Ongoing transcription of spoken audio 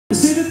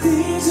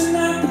things are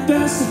not the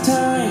best of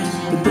times,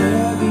 but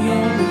they're the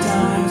only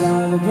times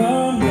I've ever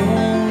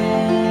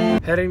known.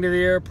 Heading to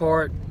the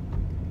airport.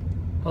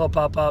 Hello,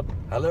 Pop-Up.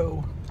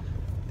 Hello.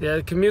 Yeah,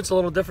 the commute's a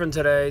little different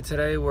today.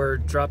 Today we're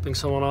dropping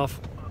someone off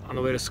on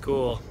the way to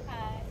school.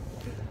 Hi.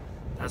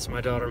 That's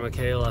my daughter,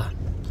 Michaela.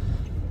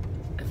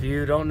 If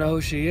you don't know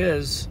who she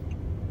is,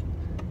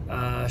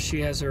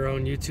 she has her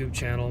own YouTube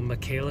channel,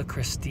 Michaela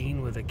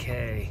Christine with a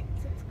K.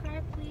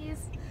 Subscribe, please.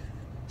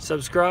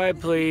 Subscribe,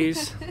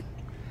 please.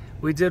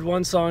 We did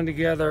one song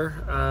together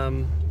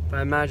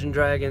by Imagine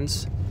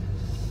Dragons,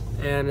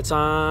 and it's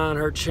on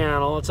her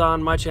channel. It's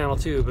on my channel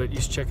too, but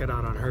you should check it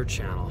out on her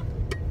channel.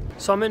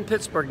 So I'm in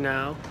Pittsburgh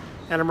now,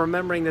 and I'm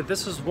remembering that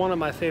this is one of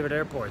my favorite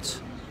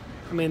airports.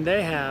 I mean,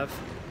 they have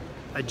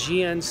a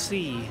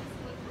GNC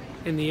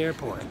in the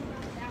airport.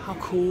 How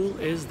cool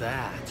is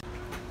that?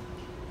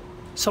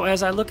 So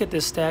as I look at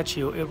this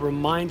statue, it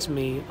reminds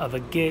me of a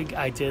gig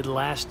I did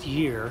last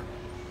year.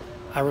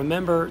 I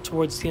remember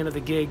towards the end of the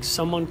gig,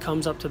 someone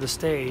comes up to the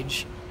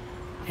stage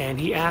and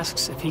he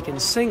asks if he can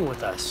sing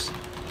with us.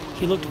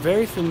 He looked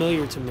very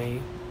familiar to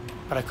me,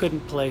 but I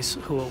couldn't place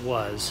who it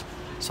was.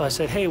 So I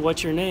said, "Hey,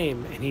 what's your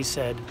name?" And he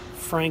said,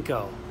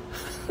 "Franco."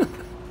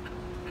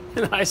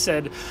 And I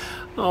said,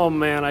 "Oh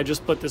man, I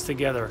just put this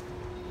together."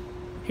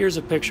 Here's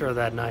a picture of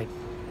that night.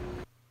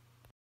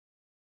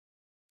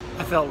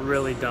 I felt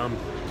really dumb.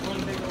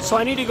 So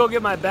I need to go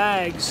get my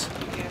bags,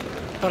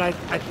 but I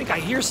think I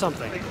hear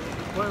something.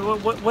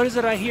 What is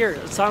it I hear?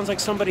 It sounds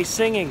like somebody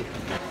singing.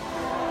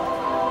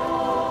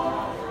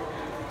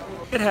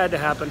 It had to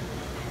happen.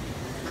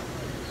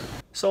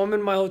 So I'm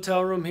in my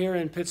hotel room here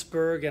in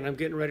Pittsburgh, and I'm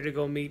getting ready to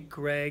go meet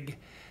Greg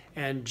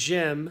and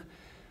Jim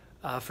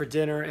for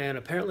dinner. And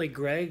apparently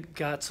Greg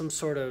got some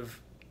sort of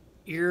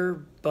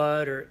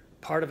earbud or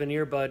part of an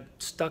earbud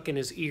stuck in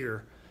his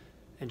ear,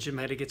 and Jim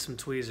had to get some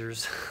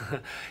tweezers.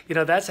 You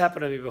know, that's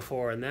happened to me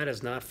before, and that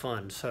is not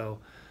fun. So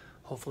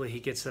hopefully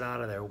he gets it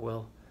out of there.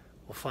 We'll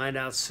find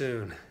out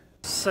soon.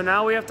 So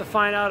now we have to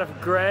find out if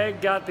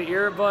Greg got the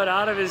earbud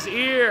out of his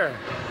ear.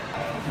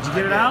 Did you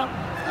get it out?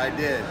 I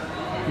did.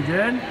 You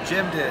did?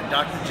 Jim did.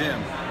 Dr.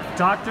 Jim.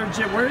 Dr.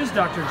 Jim. Where is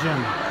Dr. Jim?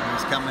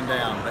 He's coming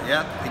down. But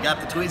yep, he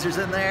got the tweezers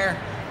in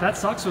there. That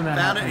sucks when that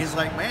Found happens. it. He's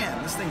like,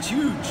 man, this thing's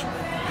huge.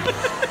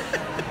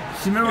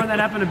 Do you remember when that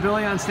happened to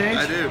Billy on stage?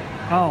 I do.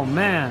 Oh,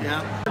 man.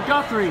 Yeah.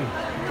 Guthrie.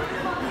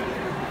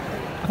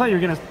 I thought you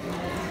were going to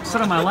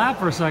sit on my lap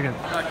for a second.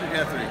 Dr.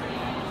 Guthrie.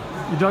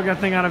 You dug that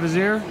thing out of his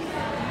ear?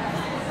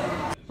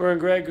 We're in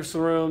Greg's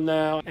room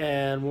now,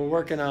 and we're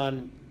working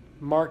on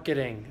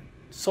marketing,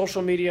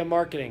 social media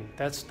marketing.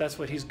 That's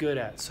what he's good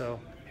at.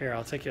 So here,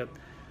 I'll take you.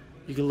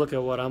 You can look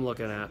at what I'm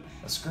looking at.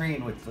 A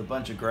screen with a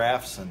bunch of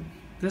graphs, and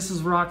This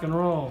is rock and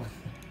roll.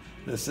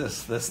 this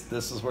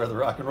is where the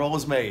rock and roll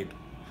was made.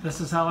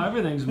 This is how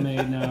everything's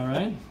made now,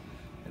 right?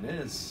 It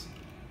is.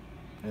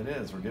 It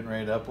is. We're getting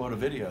ready to upload a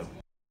video.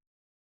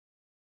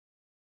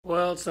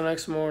 Well, it's the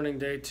next morning,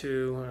 day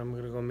 2, and I'm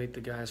gonna go meet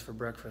the guys for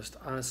breakfast.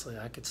 Honestly,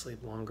 I could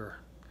sleep longer,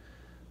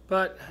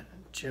 but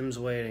Jim's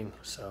waiting,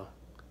 so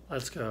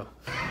let's go.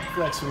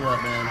 Flex me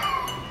up, man.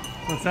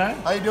 What's that?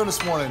 How you doing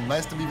this morning?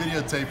 Nice to be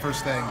videotaped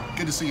first thing.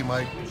 Good to see you,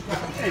 Mike.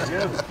 Hey,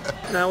 Jim.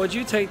 Now, would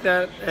you take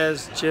that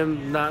as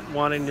Jim not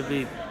wanting to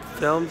be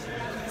filmed?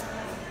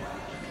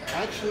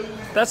 Actually,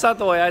 That's not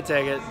the way I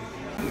take it.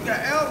 You got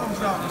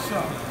albums out or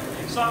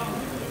something?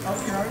 Something.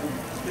 Okay.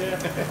 Yeah.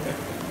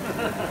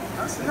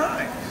 That's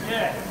nice.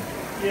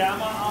 Yeah.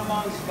 I'm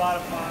on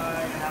Spotify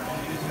and Apple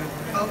Music.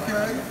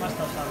 Okay. My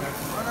stuff's on there.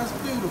 Oh, that's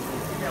beautiful.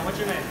 Yeah. What's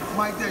your name?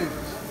 Mike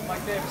Davis.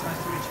 Mike Davis.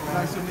 Nice to meet you. Man.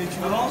 Nice to meet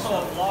you. I'm also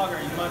a vlogger.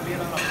 You mind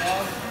being on a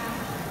vlog?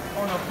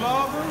 On a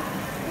blogger?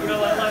 You know,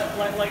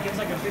 like it's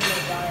like a video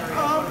diary.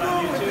 Oh, I'm put it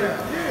on good with YouTube.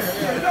 that.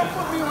 Yeah. Don't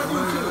put me on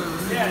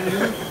YouTube.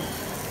 Yeah.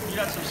 You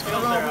got some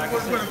skills there. I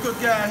can With a good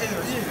guy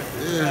here.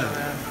 Yeah,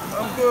 man.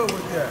 I'm good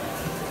with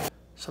that.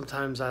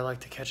 Sometimes I like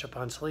to catch up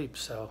on sleep,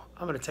 so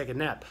I'm gonna take a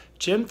nap.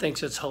 Jim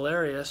thinks it's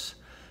hilarious,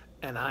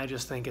 and I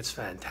just think it's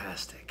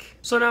fantastic.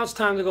 So now it's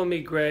time to go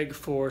meet Greg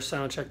for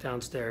sound check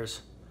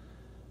downstairs.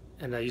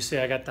 And you see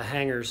I got the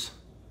hangers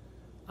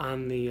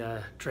on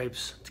the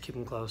drapes to keep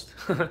them closed.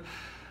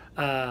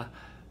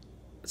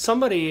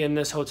 Somebody in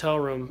this hotel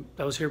room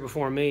that was here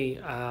before me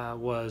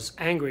was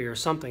angry or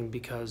something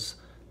because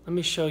let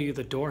me show you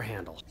the door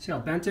handle. See how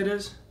bent it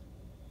is?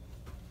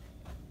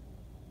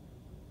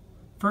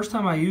 First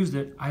time I used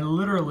it,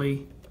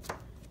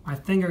 my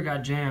finger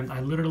got jammed.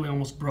 I literally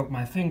almost broke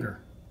my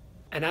finger.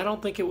 And I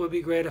don't think it would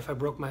be great if I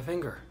broke my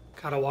finger.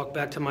 Gotta walk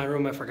back to my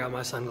room, I forgot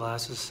my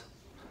sunglasses.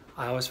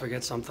 I always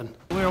forget something.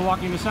 We are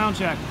walking to sound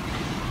check.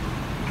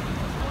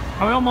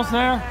 Are we almost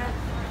there?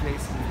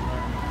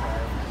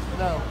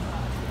 no.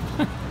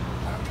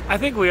 I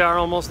think we are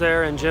almost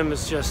there, and Jim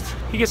is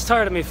he gets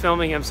tired of me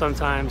filming him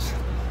sometimes.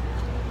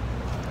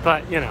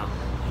 But, you know,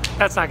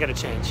 that's not gonna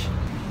change.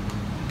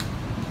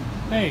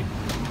 Hey,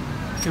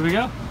 here we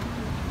go.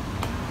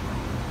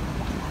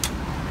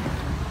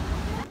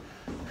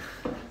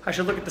 I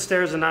should look at the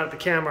stairs and not at the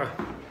camera.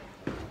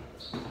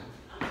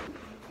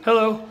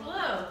 Hello.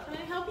 Hello, can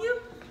I help you?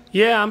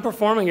 Yeah, I'm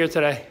performing here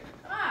today.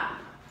 Ah.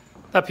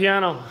 That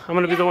piano. I'm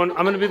gonna be the one.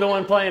 I'm gonna be the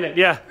one playing it.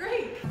 Yeah.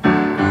 Great. I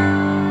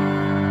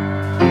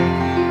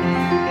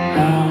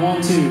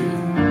want to.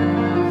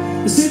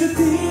 They say that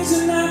things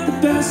are not the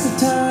best of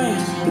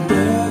times, but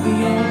they're the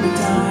only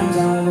times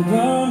I've ever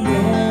known.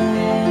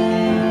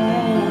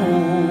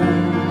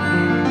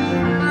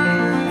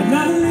 And I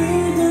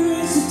believe there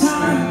is a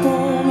time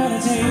for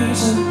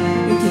meditation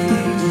in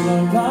cathedrals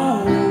of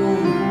our own.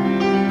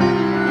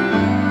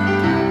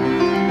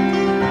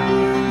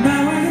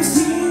 Now I have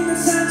seen the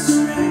sun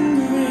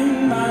surrender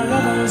in my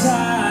lover's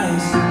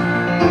eyes,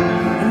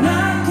 and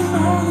I can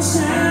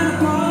understand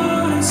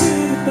apart and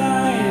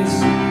sympathize.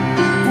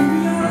 For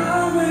we are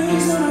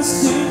always when our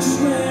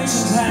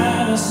situations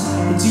have us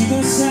into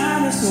the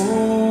saddest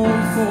hole.